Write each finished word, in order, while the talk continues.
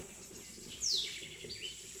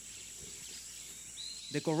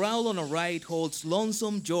The corral on our right holds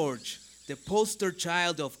Lonesome George, the poster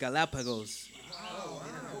child of Galapagos.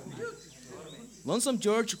 Lonesome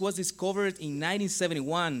George was discovered in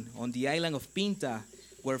 1971 on the island of Pinta,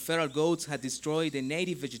 where feral goats had destroyed the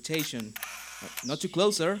native vegetation. Not too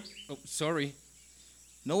close, sir. Oh, sorry.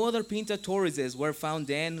 No other Pinta tortoises were found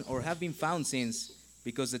then or have been found since,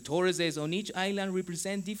 because the tortoises on each island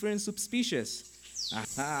represent different subspecies.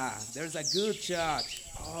 Aha, there's a good shot.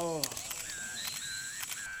 Oh.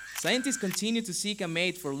 Scientists continue to seek a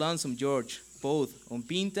mate for Lonesome George, both on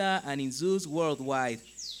Pinta and in zoos worldwide.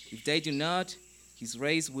 If they do not, his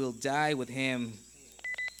race will die with him.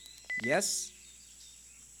 Yes?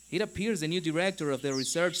 It appears the new director of the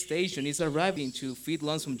research station is arriving to feed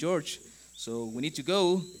Lonesome George, so we need to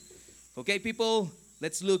go. Okay, people,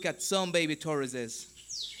 let's look at some baby tortoises.